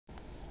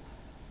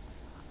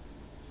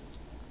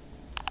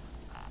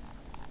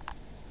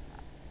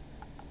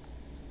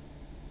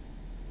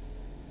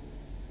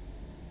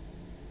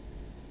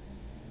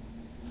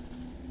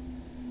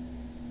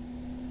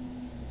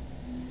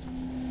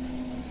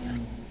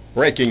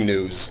Breaking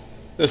news.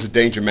 This is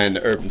Danger Man,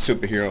 the urban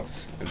superhero,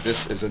 and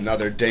this is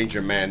another Danger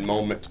Man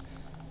moment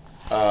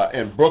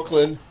in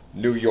Brooklyn,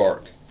 New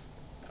York.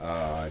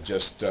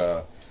 Just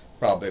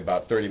probably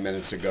about 30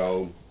 minutes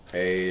ago,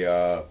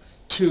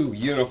 two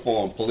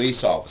uniformed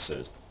police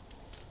officers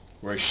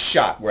were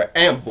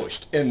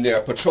ambushed in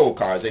their patrol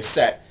cars. They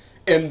sat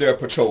in their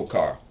patrol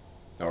car,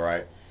 all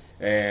right,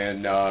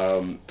 and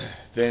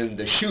then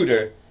the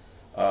shooter.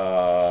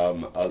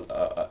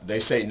 They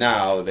say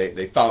now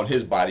they found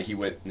his body. He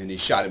went and he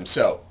shot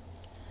himself.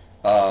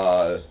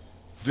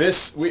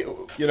 This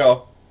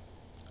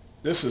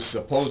this is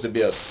supposed to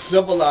be a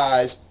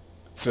civilized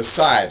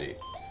society.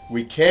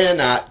 We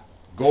cannot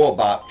go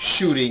about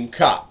shooting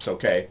cops.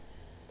 Okay,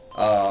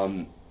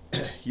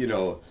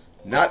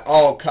 not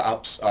all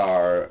cops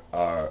are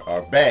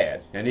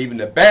bad, and even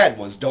the bad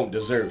ones don't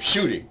deserve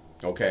shooting.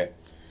 Okay,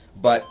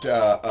 but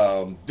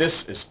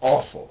this is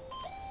awful.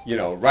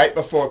 Right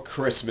before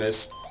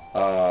Christmas,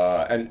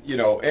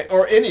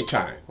 or any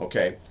time,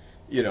 okay?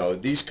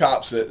 These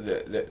cops,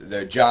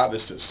 their job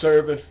is to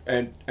serve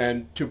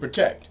and to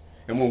protect.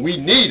 And when we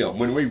need them,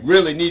 when we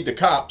really need the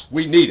cops,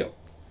 we need them.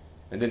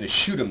 And then to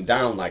shoot them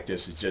down like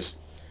this is just,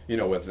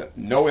 with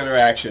no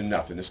interaction,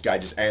 nothing. This guy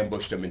just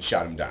ambushed them and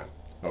shot them down.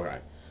 All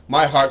right.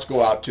 My hearts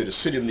go out to the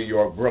city of New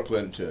York,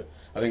 Brooklyn,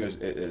 I think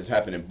it's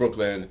happened in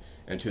Brooklyn,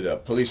 and to the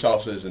police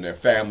officers and their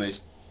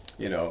families,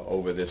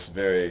 over this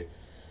very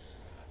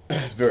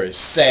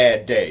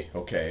sad day,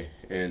 okay,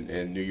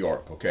 in New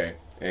York, okay,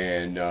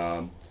 and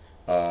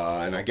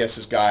I guess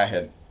this guy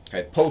had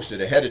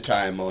posted ahead of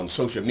time on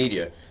social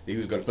media that he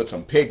was going to put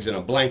some pigs in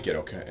a blanket,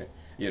 okay,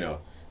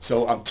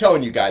 So I'm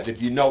telling you guys,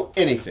 if you know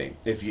anything,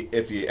 if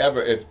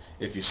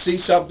you see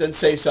something,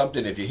 say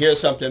something. If you hear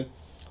something,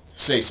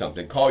 say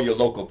something. Call your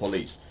local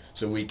police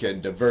so we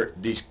can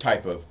divert these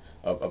type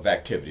of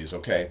activities,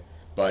 okay.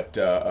 But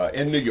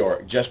in New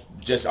York,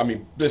 I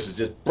mean, this is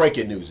just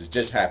breaking news. It's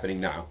just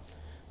happening now.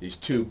 These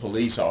two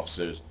police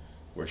officers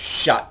were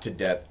shot to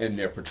death in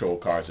their patrol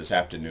cars this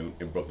afternoon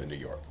in Brooklyn, New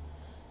York.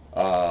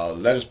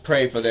 Let us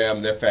pray for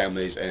them, their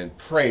families, and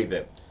pray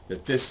that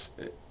this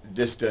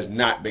does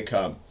not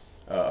become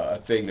a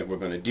thing that we're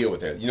going to deal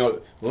with here.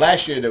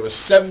 Last year there were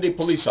 70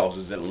 police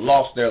officers that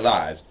lost their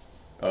lives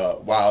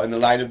while in the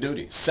line of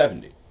duty.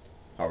 70.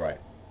 All right.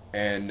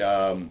 And,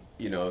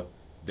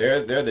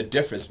 they're the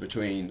difference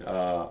between,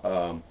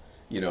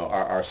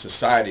 our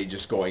society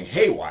just going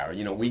haywire.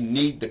 We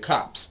need the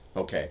cops.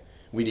 Okay,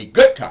 we need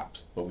good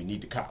cops, but we need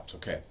the cops.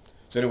 Okay,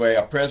 so anyway,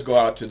 our prayers go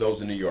out to those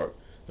in New York,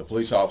 the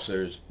police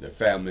officers, their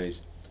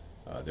families,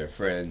 their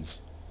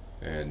friends,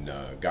 and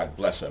God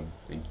bless them,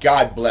 and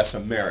God bless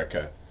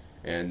America,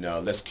 and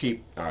let's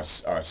keep our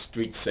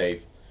streets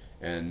safe,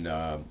 and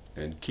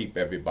keep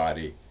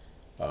everybody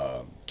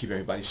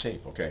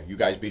safe. Okay, you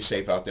guys be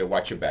safe out there.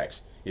 Watch your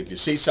backs. If you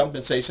see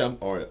something, say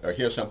something, or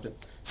hear something,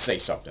 say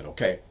something.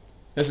 Okay,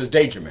 this is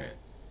Danger Man,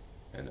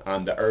 and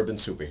I'm the urban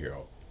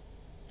superhero.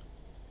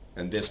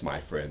 And this, my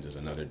friends, is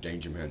another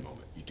Danger Man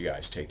moment. You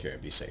guys take care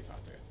and be safe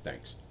out there.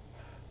 Thanks.